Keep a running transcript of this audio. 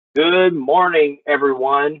Good morning,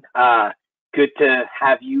 everyone. Good to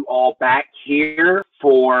have you all back here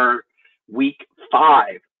for week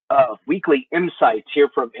 5 of weekly Emsights here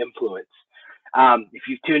from Influence. If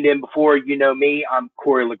you've tuned in before, you know me. I'm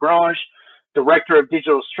Corey Lagrange, Director of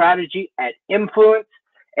Digital Strategy at Influence.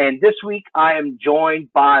 And this week, I am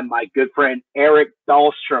joined by my good friend, Erik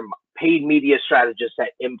Dahlstrom, Paid Media Strategist at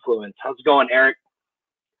Influence. How's it going, Erik?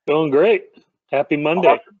 Going great. Happy Monday.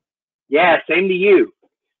 Awesome. Yeah, same to you.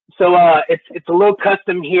 So it's a little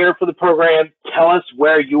custom here for the program. Tell us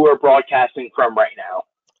where you are broadcasting from right now.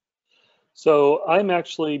 So I'm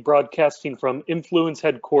actually broadcasting from Influence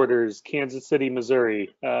headquarters, Kansas City,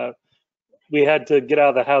 Missouri. We had to get out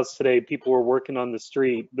of the house today. People were working on the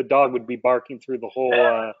street. The dog would be barking through the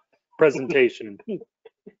whole presentation.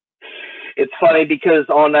 It's funny because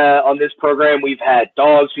on this program we've had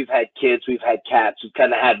dogs, we've had kids, we've had cats. We've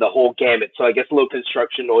kind of had the whole gamut. So I guess a little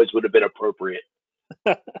construction noise would have been appropriate.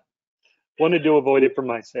 Wanted to avoid it for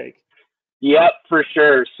my sake. Yep, for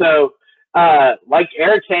sure. So like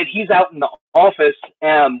Erik said, he's out in the office.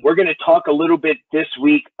 We're going to talk a little bit this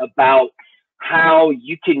week about how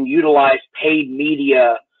you can utilize paid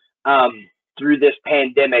media through this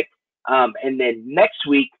pandemic. And then next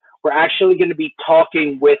week, we're actually going to be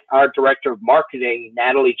talking with our Director of Marketing,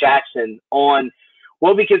 Natalie Jackson, on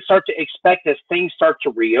what we can start to expect as things start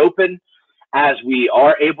to reopen, as we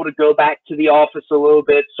are able to go back to the office a little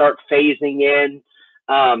bit, start phasing in,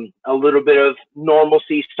 a little bit of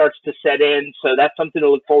normalcy starts to set in. So that's something to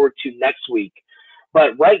look forward to next week.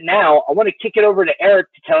 But right now, I want to kick it over to Erik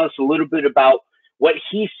to tell us a little bit about what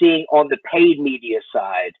he's seeing on the paid media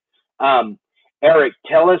side. Erik,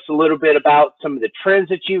 tell us a little bit about some of the trends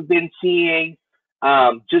that you've been seeing.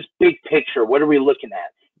 Just big picture, what are we looking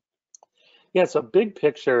at? Yeah, so big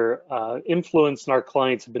picture, Influence and our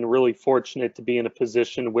clients have been really fortunate to be in a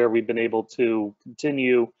position where we've been able to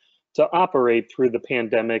continue to operate through the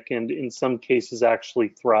pandemic and in some cases actually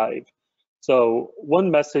thrive. So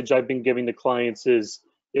one message I've been giving to clients is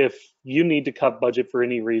if you need to cut budget for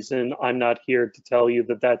any reason, I'm not here to tell you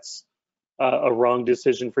that that's a wrong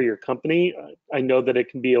decision for your company. I know that it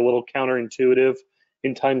can be a little counterintuitive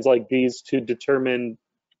in times like these to determine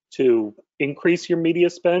to increase your media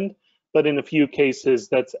spend. But in a few cases,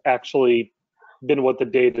 that's actually been what the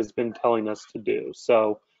data has been telling us to do.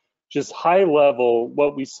 So just high level,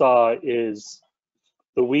 what we saw is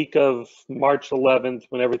the week of March 11th,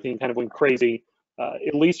 when everything kind of went crazy,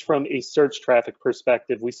 at least from a search traffic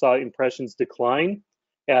perspective, we saw impressions decline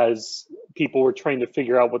as people were trying to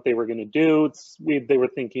figure out what they were going to do. They were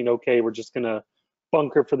thinking, okay, we're just going to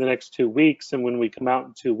bunker for the next 2 weeks. And when we come out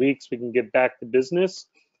in 2 weeks, we can get back to business.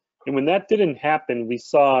 And when that didn't happen, we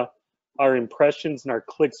saw our impressions and our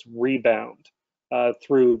clicks rebound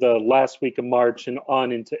through the last week of March and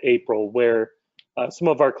on into April, where some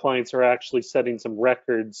of our clients are actually setting some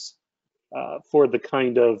records for the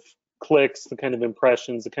kind of clicks, the kind of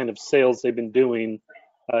impressions, the kind of sales they've been doing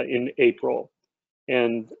in April.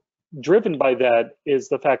 And driven by that is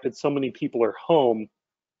the fact that so many people are home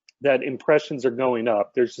that impressions are going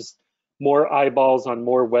up. There's just more eyeballs on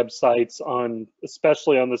more websites,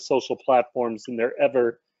 especially on the social platforms than there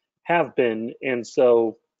ever have been. And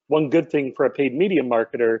so one good thing for a paid media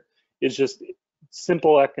marketer is just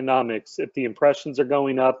simple economics. If the impressions are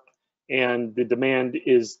going up and the demand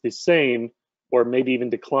is the same, or maybe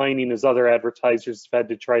even declining as other advertisers have had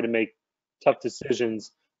to try to make tough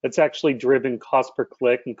decisions, that's actually driven cost per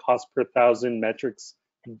click and cost per thousand metrics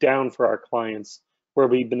down for our clients, where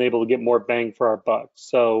we've been able to get more bang for our buck.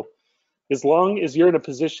 So as long as you're in a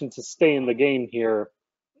position to stay in the game here,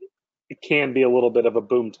 it can be a little bit of a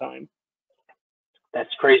boom time.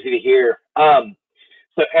 That's crazy to hear.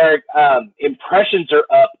 So Erik, impressions are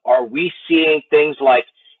up. Are we seeing things like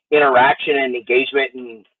interaction and engagement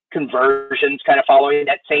and conversions kind of following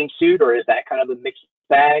that same suit, or is that kind of a mixed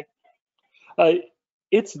bag?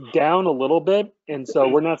 It's down a little bit, and so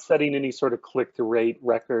we're not setting any sort of click-through rate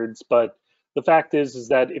records, but the fact is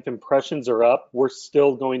that if impressions are up, we're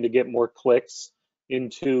still going to get more clicks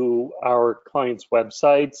into our clients'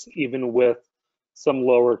 websites, even with some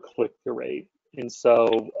lower click-through rate. And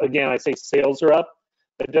so, again, I say sales are up.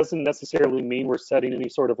 That doesn't necessarily mean we're setting any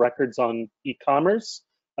sort of records on e-commerce.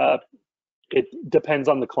 It depends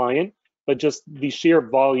on the client, but just the sheer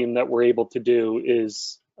volume that we're able to do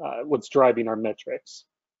is what's driving our metrics.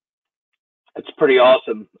 That's pretty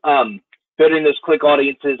awesome. Building those click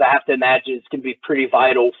audiences, I have to imagine it's going to be pretty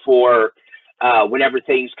vital for whenever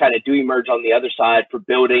things kind of do emerge on the other side, for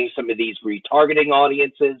building some of these retargeting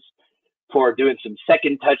audiences, for doing some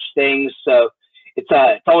second touch things. So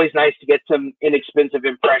it's always nice to get some inexpensive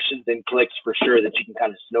impressions and clicks for sure that you can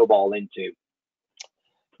kind of snowball into.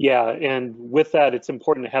 Yeah, and with that, it's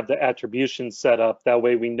important to have the attribution set up. That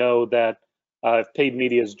way we know that if paid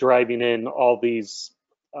media is driving in all these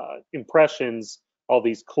impressions, all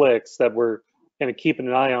these clicks, that we're kind of keeping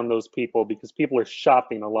an eye on those people because people are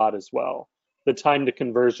shopping a lot as well. The time to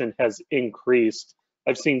conversion has increased.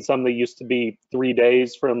 I've seen some that used to be 3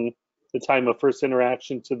 days from the time of first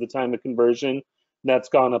interaction to the time of conversion. That's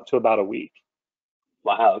gone up to about a week.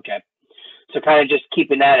 Wow. Okay. So kind of just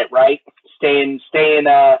keeping at it, right? Staying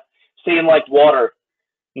like water.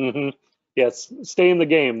 Hmm. Yes, stay in the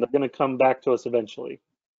game. They're going to come back to us eventually.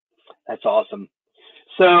 That's awesome.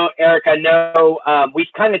 So, Erik, I know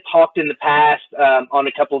we've kind of talked in the past on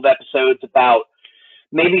a couple of episodes about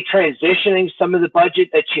maybe transitioning some of the budget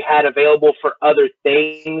that you had available for other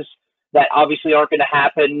things that obviously aren't going to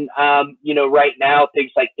happen, right now,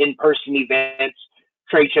 things like in-person events,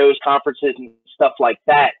 trade shows, conferences, and stuff like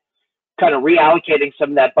that. Kind of reallocating some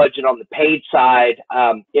of that budget on the paid side,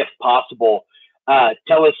 if possible.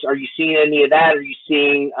 Tell us, are you seeing any of that? Are you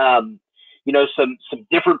seeing, some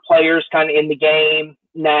different players kind of in the game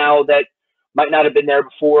now that might not have been there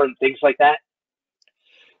before and things like that?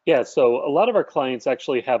 Yeah, so a lot of our clients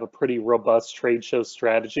actually have a pretty robust trade show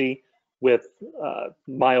strategy with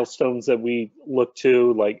milestones that we look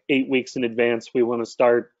to, like 8 weeks in advance. We want to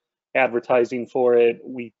start advertising for it.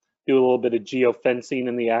 We do a little bit of geofencing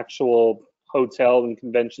in the actual hotel and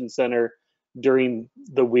convention center during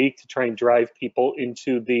the week to try and drive people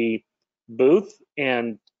into the booth.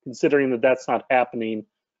 And considering that that's not happening,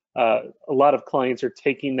 a lot of clients are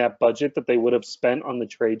taking that budget that they would have spent on the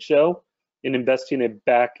trade show and investing it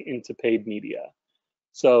back into paid media.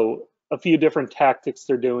 So a few different tactics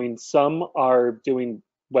they're doing. Some are doing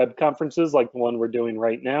web conferences like the one we're doing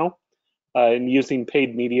right now, and using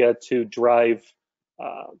paid media to drive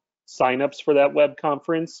signups for that web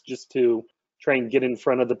conference just to try and get in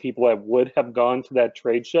front of the people that would have gone to that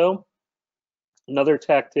trade show. Another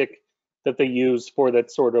tactic that they use for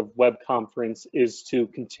that sort of web conference is to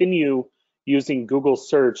continue using Google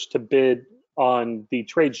search to bid on the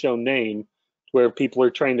trade show name, where people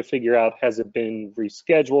are trying to figure out, has it been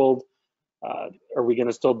rescheduled? Are we going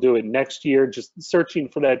to still do it next year? Just searching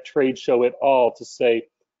for that trade show at all to say,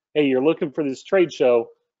 hey, you're looking for this trade show.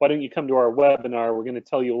 Why don't you come to our webinar? We're going to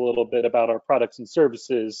tell you a little bit about our products and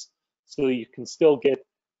services so that you can still get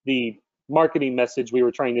the marketing message we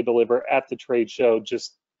were trying to deliver at the trade show,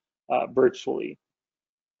 just virtually.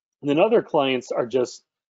 And then other clients are just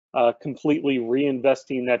completely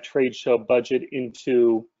reinvesting that trade show budget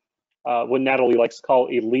into what Natalie likes to call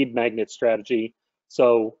a lead magnet strategy.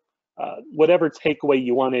 So whatever takeaway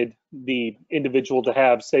you wanted the individual to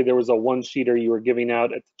have, say there was a one-sheeter you were giving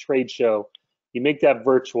out at the trade show, you make that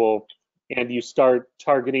virtual and you start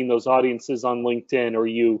targeting those audiences on LinkedIn, or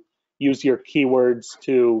you use your keywords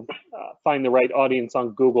to find the right audience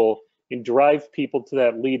on Google and drive people to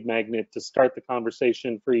that lead magnet to start the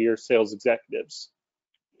conversation for your sales executives.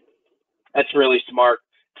 That's really smart.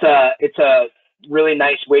 It's a really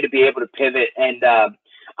nice way to be able to pivot. And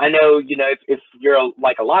I know, if you're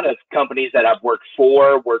like a lot of companies that I've worked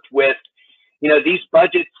with, these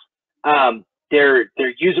budgets, they're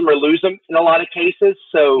use them or lose them in a lot of cases.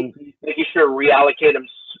 So making sure to reallocate them,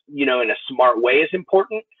 in a smart way is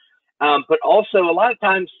important. But also a lot of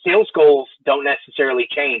times sales goals don't necessarily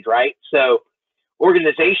change, right? So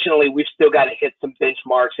organizationally, we've still got to hit some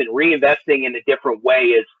benchmarks, and reinvesting in a different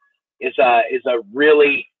way is a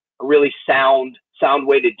really sound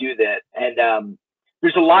way to do that. And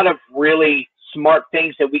there's a lot of really smart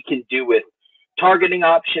things that we can do with targeting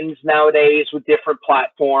options nowadays with different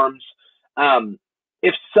platforms.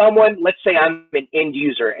 If someone, let's say I'm an end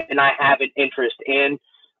user and I have an interest in,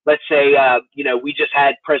 let's say, we just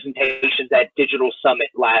had presentations at Digital Summit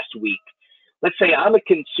last week. Let's say I'm a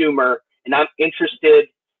consumer and I'm interested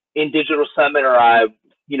in Digital Summit, or I,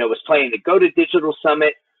 was planning to go to Digital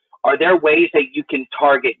Summit. Are there ways that you can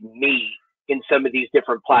target me in some of these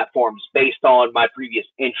different platforms based on my previous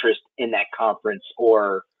interest in that conference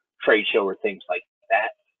or trade show or things like that?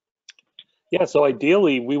 Yeah, so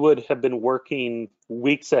ideally we would have been working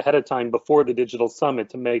weeks ahead of time before the Digital Summit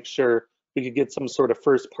to make sure we could get some sort of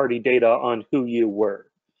first party data on who you were.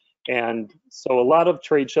 And so a lot of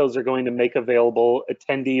trade shows are going to make available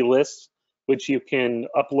attendee lists, which you can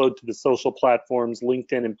upload to the social platforms,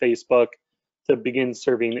 LinkedIn and Facebook, to begin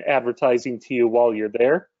serving advertising to you while you're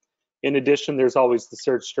there. In addition, there's always the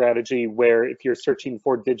search strategy where if you're searching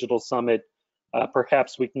for Digital Summit,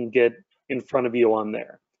 perhaps we can get in front of you on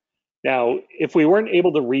there. Now, if we weren't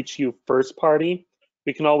able to reach you first party,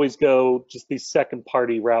 we can always go just the second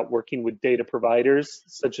party route, working with data providers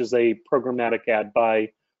such as a programmatic ad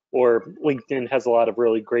buy, or LinkedIn has a lot of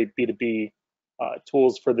really great B2B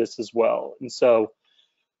tools for this as well. And so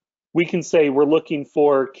we can say we're looking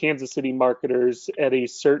for Kansas City marketers at a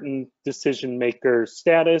certain decision maker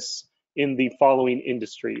status in the following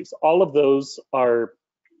industries. All of those are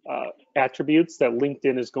attributes that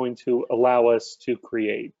LinkedIn is going to allow us to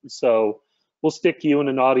create. So we'll stick you in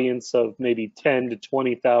an audience of maybe 10 to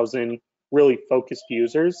 20,000 really focused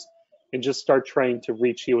users and just start trying to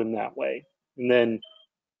reach you in that way. And then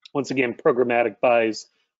once again, programmatic buys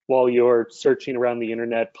while you're searching around the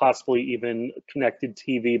internet, possibly even connected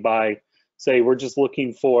TV buy. Say, we're just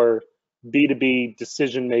looking for B2B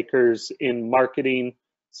decision makers in marketing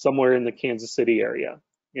somewhere in the Kansas City area,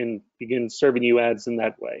 and begin serving you ads in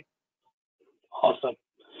that way. Awesome.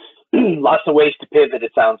 Lots of ways to pivot,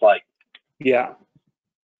 it sounds like. Yeah.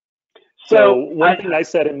 So one thing I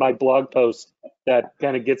said in my blog post that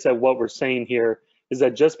kind of gets at what we're saying here is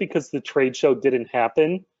that just because the trade show didn't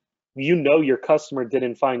happen, you know your customer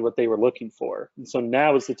didn't find what they were looking for. And so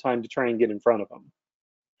now is the time to try and get in front of them.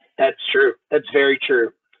 That's true. That's very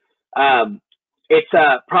true.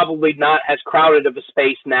 It's probably not as crowded of a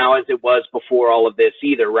space now as it was before all of this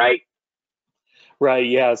either, right? Right,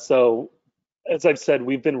 yeah. So as I've said,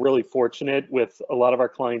 we've been really fortunate with a lot of our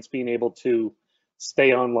clients being able to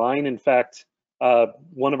stay online. In fact,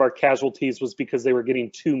 one of our casualties was because they were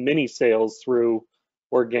getting too many sales through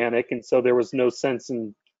organic, and so there was no sense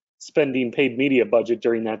in spending paid media budget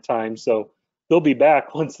during that time. So they'll be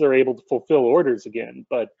back once they're able to fulfill orders again.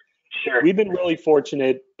 But sure, we've been really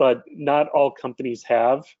fortunate, but not all companies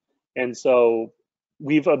have. And so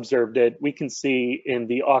we've observed it. We can see in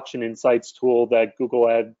the Auction Insights tool that Google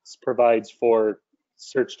Ads provides for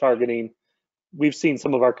search targeting, we've seen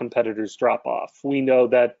some of our competitors drop off. We know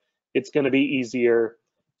that it's going to be easier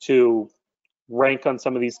to rank on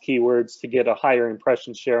some of these keywords, to get a higher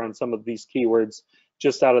impression share on some of these keywords,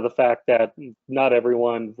 just out of the fact that not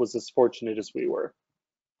everyone was as fortunate as we were.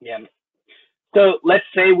 Yeah. So let's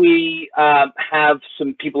say we have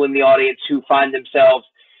some people in the audience who find themselves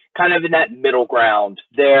kind of in that middle ground.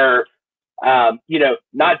 They're,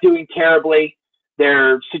 not doing terribly.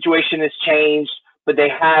 Their situation has changed, but they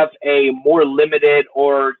have a more limited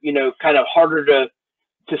or, kind of harder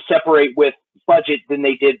to separate with budget than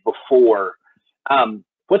they did before.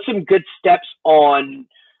 What's some good steps on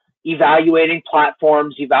evaluating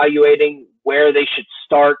platforms, evaluating where they should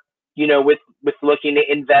start, with looking to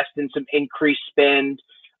invest in some increased spend?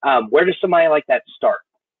 Where does somebody like that start?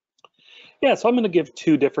 Yeah, so I'm going to give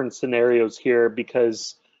two different scenarios here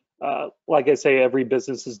because, like I say, every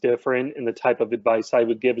business is different and the type of advice I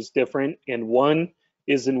would give is different. And one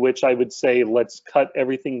is in which I would say, let's cut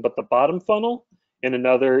everything but the bottom funnel. And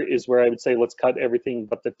another is where I would say, let's cut everything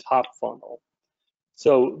but the top funnel.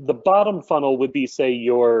 So the bottom funnel would be, say,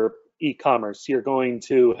 your e-commerce. You're going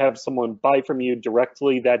to have someone buy from you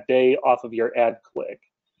directly that day off of your ad click.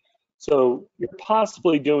 So you're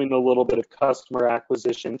possibly doing a little bit of customer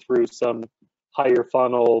acquisition through some higher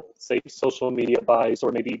funnel, say, social media buys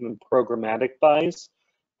or maybe even programmatic buys.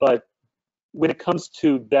 But when it comes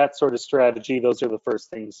to that sort of strategy, those are the first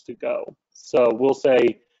things to go. So we'll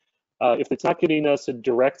say, if it's not getting us a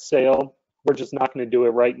direct sale, we're just not going to do it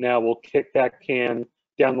right now. We'll kick that can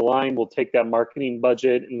down the line. We'll take that marketing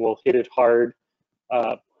budget and we'll hit it hard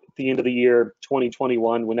at the end of the year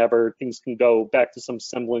 2021, whenever things can go back to some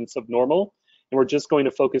semblance of normal. And we're just going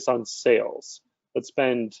to focus on sales. Let's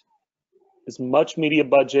spend as much media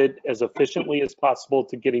budget as efficiently as possible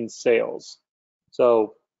to getting sales.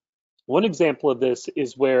 So one example of this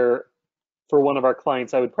is where, for one of our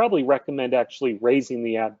clients, I would probably recommend actually raising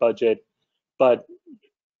the ad budget, but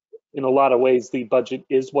in a lot of ways, the budget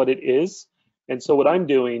is what it is. And so what I'm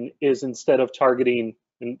doing is, instead of targeting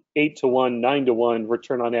an 8-to-1, 9-to-1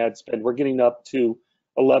 return on ad spend, we're getting up to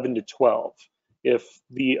 11 to 12. If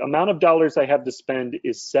the amount of dollars I have to spend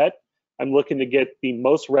is set, I'm looking to get the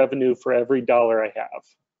most revenue for every dollar I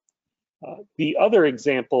have. The other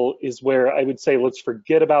example is where I would say, let's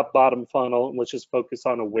forget about bottom funnel and let's just focus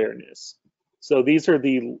on awareness. So these are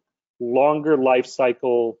the longer life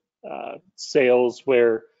cycle sales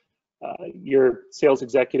where your sales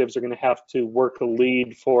executives are going to have to work a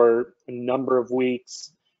lead for a number of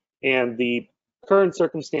weeks. And the current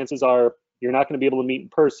circumstances are, you're not going to be able to meet in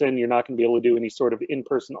person. You're not going to be able to do any sort of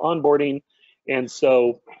in-person onboarding. And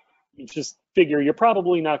so you just figure you're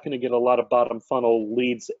probably not going to get a lot of bottom funnel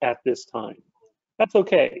leads at this time. That's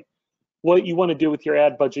okay. What you want to do with your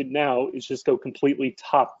ad budget now is just go completely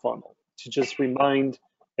top funnel, to just remind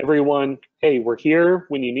everyone, hey, we're here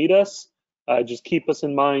when you need us. Just keep us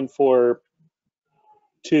in mind for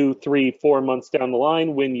 2, 3, 4 months down the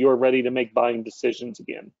line when you're ready to make buying decisions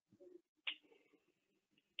again.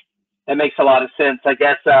 That makes a lot of sense. I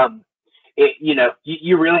guess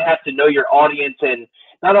you really have to know your audience and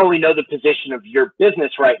not only know the position of your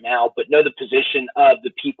business right now, but know the position of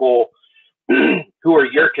the people who are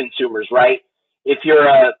your consumers, right? If you're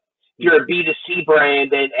a B2C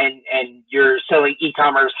brand and you're selling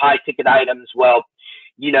e-commerce high ticket items, well,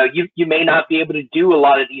 you may not be able to do a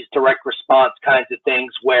lot of these direct response kinds of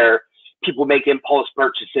things where people make impulse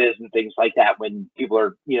purchases and things like that when people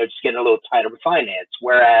are, just getting a little tighter with finance.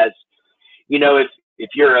 Whereas, if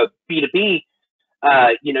you're a B2B,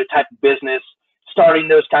 type of business, starting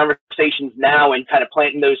those conversations now and kind of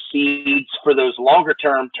planting those seeds for those longer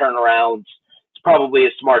term turnarounds is probably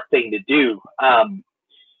a smart thing to do.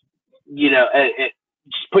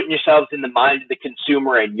 Just putting yourselves in the mind of the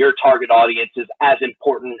consumer and your target audience is as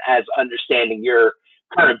important as understanding your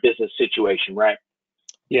current business situation, right?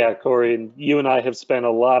 Yeah, Corey, and you and I have spent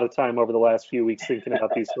a lot of time over the last few weeks thinking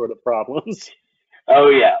about these sort of problems. Oh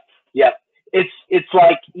yeah, yeah. It's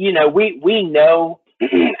like, we know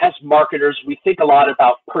as marketers, we think a lot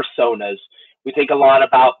about personas. We think a lot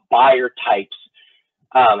about buyer types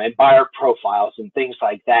and buyer profiles and things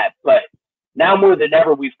like that. But now more than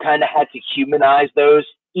ever, we've kind of had to humanize those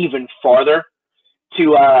even farther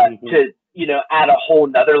to add a whole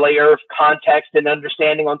nother layer of context and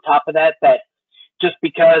understanding on top of that. That just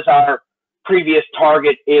because our previous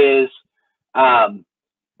target is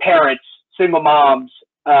parents, single moms,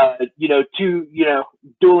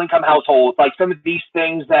 dual income households, like some of these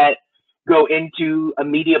things that go into a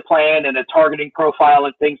media plan and a targeting profile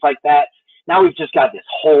and things like that. Now we've just got this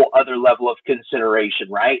whole other level of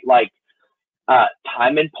consideration, right? Like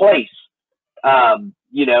time and place.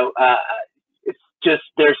 It's just,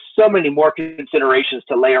 there's so many more considerations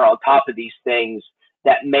to layer on top of these things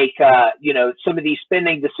that make, some of these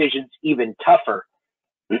spending decisions even tougher.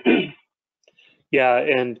 Yeah,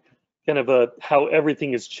 and kind of how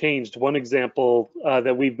everything has changed. One example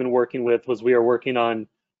that we've been working with was we are working on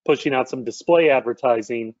pushing out some display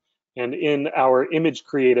advertising, and in our image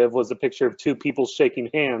creative was a picture of two people shaking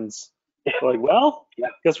hands. Like, well,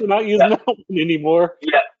 guess we're not using that one anymore.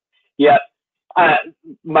 Yeah.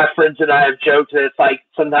 My friends and I have joked that it's like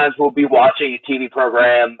sometimes we'll be watching a TV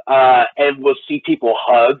program and we'll see people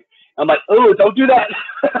hug. I'm like, oh, don't do that.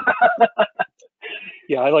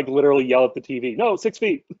 Yeah, I like literally yell at the TV. No, 6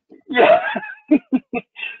 feet. Yeah.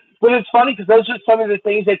 But it's funny because those are some of the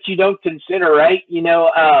things that you don't consider, right?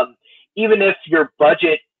 Even if your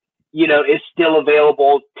budget, is still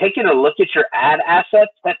available, taking a look at your ad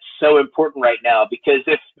assets, that's so important right now, because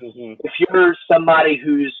if you're somebody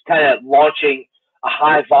who's kind of launching a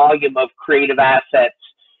high volume of creative assets,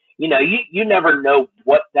 you never know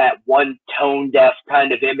what that one tone deaf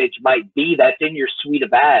kind of image might be that's in your suite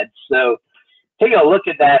of ads. So taking a look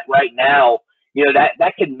at that right now,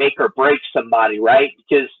 that can make or break somebody, right?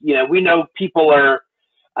 Because, we know people are,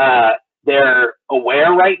 they're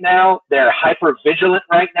aware right now, they're hyper vigilant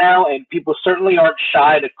right now, and people certainly aren't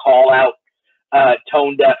shy to call out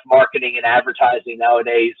tone deaf marketing and advertising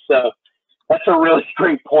nowadays. So that's a really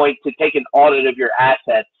great point, to take an audit of your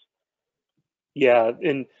assets. Yeah,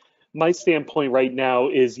 and my standpoint right now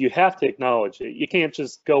is you have to acknowledge it. You can't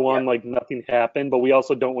just go on like nothing happened, but we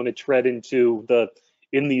also don't want to tread into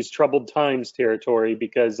in these troubled times territory,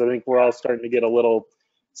 because I think we're all starting to get a little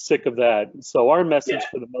sick of that. So our message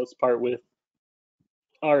for the most part with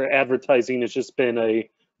our advertising has just been a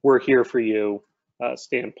 "we're here for you"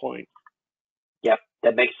 standpoint. Yep,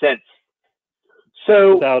 that makes sense.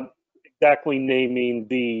 So without exactly naming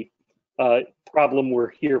the problem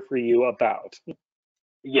we're here for you about.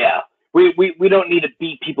 Yeah, we don't need to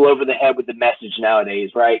beat people over the head with the message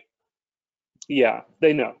nowadays, right? Yeah,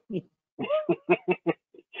 they know.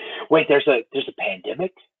 Wait, there's a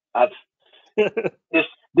pandemic?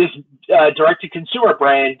 This direct to consumer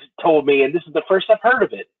brand told me, and this is the first I've heard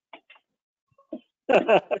of it.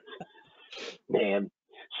 Man,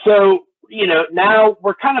 so now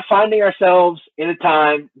we're kind of finding ourselves in a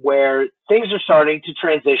time where things are starting to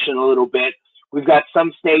transition a little bit. We've got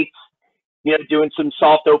some states, doing some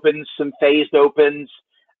soft opens, some phased opens.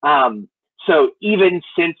 So even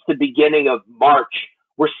since the beginning of March,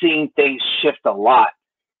 we're seeing things shift a lot.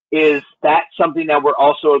 Is that something that we're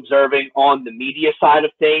also observing on the media side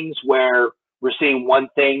of things, where we're seeing one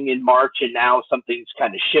thing in March and now something's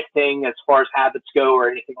kind of shifting as far as habits go,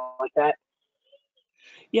 or anything like that?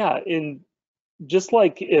 Yeah, and just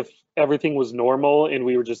like if everything was normal and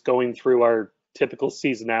we were just going through our typical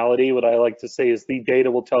seasonality, what I like to say is the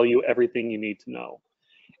data will tell you everything you need to know.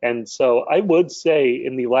 And so I would say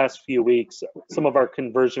in the last few weeks, some of our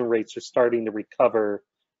conversion rates are starting to recover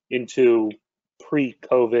into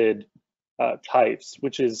pre-COVID types,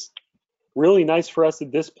 which is really nice for us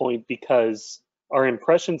at this point, because our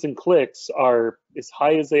impressions and clicks are as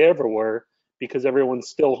high as they ever were because everyone's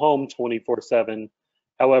still home 24/7.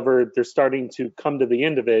 However, they're starting to come to the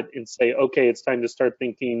end of it and say, okay, it's time to start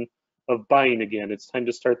thinking of buying again. It's time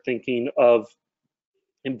to start thinking of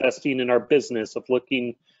investing in our business, of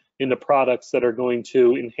looking into products that are going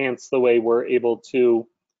to enhance the way we're able to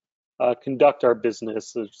conduct our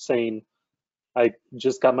business, of saying, I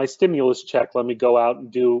just got my stimulus check, let me go out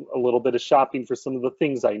and do a little bit of shopping for some of the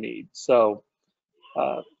things I need. So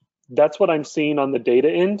that's what I'm seeing on the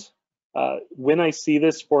data end. When I see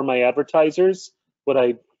this for my advertisers, what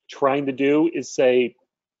I'm trying to do is say,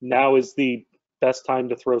 now is the best time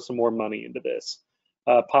to throw some more money into this,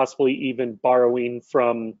 possibly even borrowing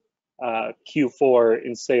from Q4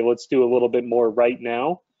 and say, let's do a little bit more right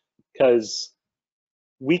now, because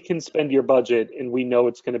we can spend your budget and we know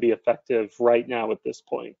it's going to be effective right now at this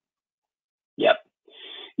point. Yep.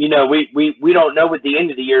 You know, we don't know what the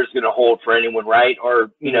end of the year is going to hold for anyone, right?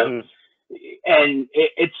 Or, you know, and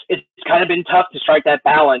it's kind of been tough to strike that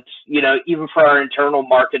balance, you know, even for our internal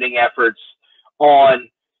marketing efforts on,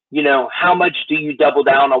 you know, how much do you double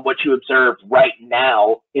down on what you observe right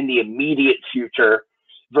now in the immediate future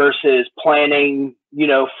versus planning, you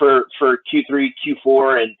know, for Q3,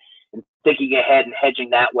 Q4 and thinking ahead and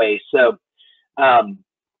hedging that way. So I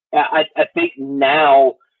think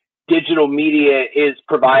now digital media is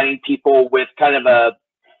providing people with kind of a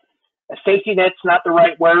safety net's not the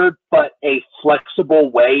right word, but a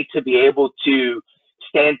flexible way to be able to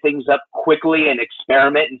stand things up quickly and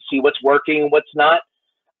experiment and see what's working and what's not,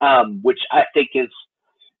 which I think is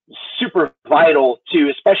super vital to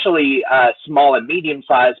especially small and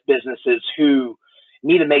medium-sized businesses who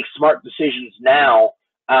need to make smart decisions now,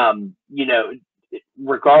 you know,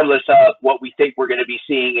 regardless of what we think we're going to be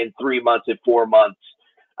seeing in 3 months and 4 months,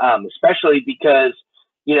 especially because,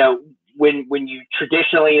 you know, when you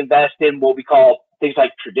traditionally invest in what we call things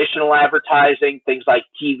like traditional advertising, things like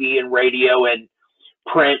TV and radio and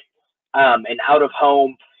print and out of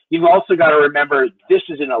home, you've also got to remember this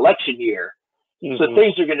is an election year. So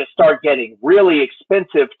things are going to start getting really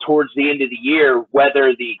expensive towards the end of the year,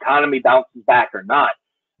 whether the economy bounces back or not.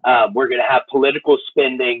 We're going to have political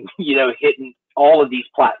spending, you know, hitting all of these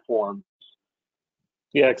platforms.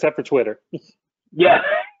 Yeah, except for Twitter. Yeah.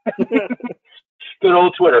 Good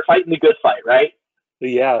old Twitter, fighting the good fight, right?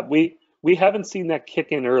 Yeah, we haven't seen that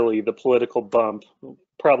kick in early, the political bump. We'll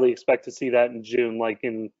probably expect to see that in June, like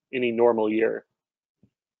in any normal year.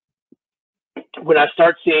 When I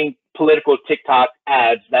start seeing political TikTok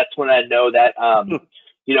ads, that's when I know that,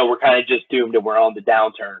 you know, we're kind of just doomed and we're on the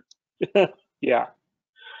downturn. Yeah.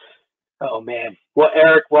 Oh, man. Well,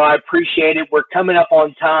 Erik, well, I appreciate it. We're coming up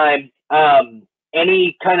on time.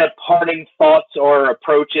 Any kind of parting thoughts or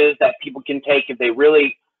approaches that people can take if they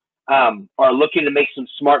really are looking to make some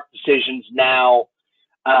smart decisions now,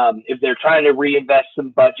 if they're trying to reinvest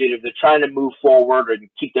some budget, if they're trying to move forward and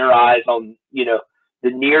keep their eyes on, you know, the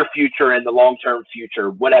near future and the long-term future,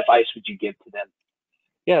 what advice would you give to them?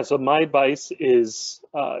 Yeah, so my advice is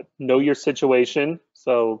know your situation.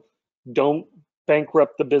 So don't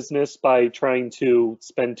bankrupt the business by trying to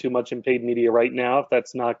spend too much in paid media right now if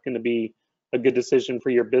that's not going to be a good decision for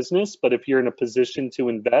your business. But if you're in a position to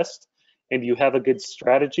invest and you have a good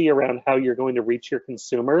strategy around how you're going to reach your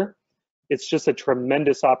consumer, it's just a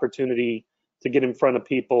tremendous opportunity to get in front of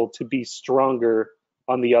people, to be stronger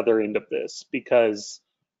on the other end of this, because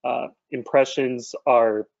impressions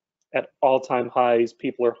are at all-time highs.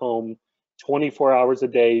 People are home 24 hours a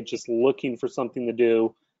day just looking for something to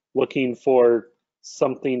do, looking for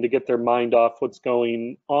something to get their mind off what's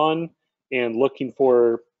going on, and looking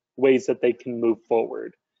for ways that they can move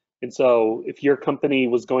forward. And so if your company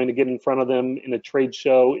was going to get in front of them in a trade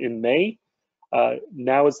show in May,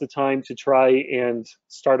 now is the time to try and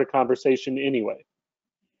start a conversation anyway.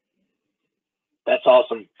 That's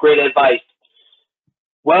awesome. Great advice.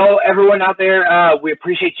 Well, everyone out there, we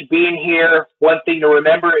appreciate you being here. One thing to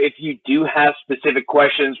remember, if you do have specific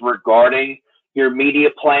questions regarding your media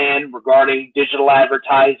plan, regarding digital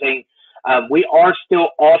advertising, we are still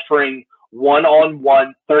offering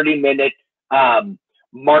one-on-one 30-minute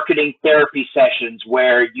marketing therapy sessions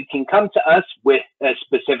where you can come to us with a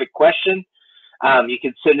specific question. You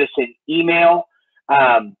can send us an email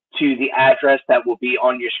to the address that will be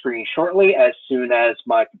on your screen shortly as soon as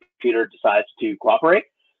my computer decides to cooperate.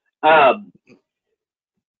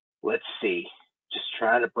 Let's see, just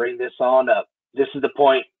trying to bring this on up. This is the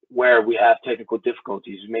point where we have technical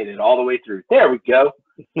difficulties. We made it all the way through. There we go.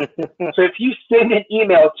 So if you send an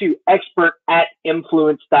email to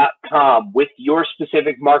expert@influence.com with your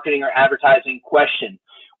specific marketing or advertising question,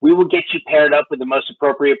 we will get you paired up with the most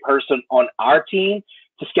appropriate person on our team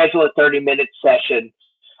to schedule a 30-minute session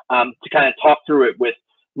to kind of talk through it with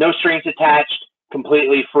no strings attached,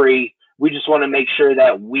 completely free. We just want to make sure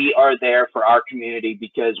that we are there for our community,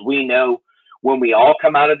 because we know when we all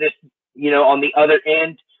come out of this, on the other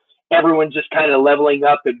end, everyone's just kind of leveling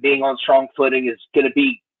up and being on strong footing is going to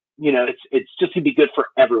be, it's just going to be good for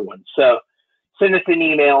everyone. So send us an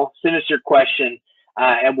email, send us your question,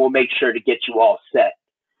 and we'll make sure to get you all set.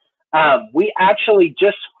 We actually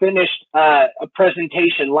just finished a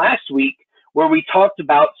presentation last week where we talked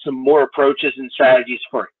about some more approaches and strategies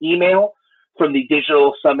for email from the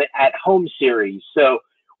Digital Summit at Home series. So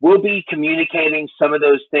we'll be communicating some of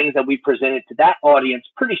those things that we presented to that audience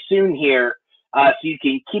pretty soon here. So you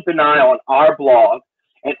can keep an eye on our blog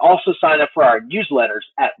and also sign up for our newsletters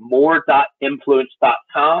at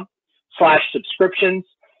more.influence.com/subscriptions.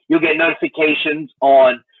 You'll get notifications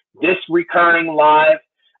on this recurring live.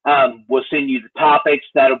 We'll send you the topics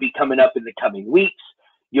that'll be coming up in the coming weeks.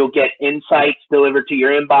 You'll get insights delivered to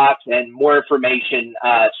your inbox and more information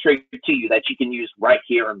straight to you that you can use right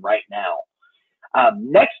here and right now.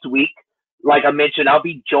 Next week, like I mentioned, I'll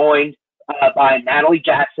be joined by Natalie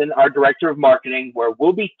Jackson, our Director of Marketing, where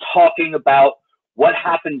we'll be talking about what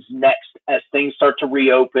happens next as things start to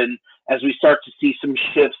reopen, as we start to see some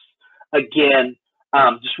shifts again,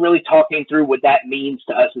 just really talking through what that means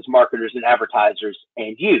to us as marketers and advertisers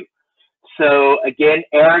and you. So again,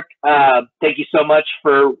 Erik, thank you so much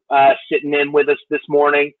for sitting in with us this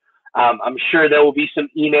morning. I'm sure there will be some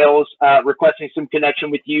emails requesting some connection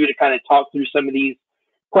with you to kind of talk through some of these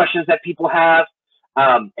questions that people have.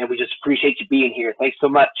 And we just appreciate you being here. Thanks so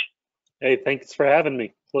much. Hey, thanks for having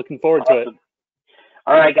me. Looking forward to it.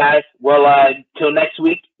 All right, guys. Well, till next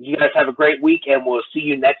week, you guys have a great week, and we'll see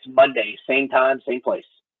you next Monday, same time, same place.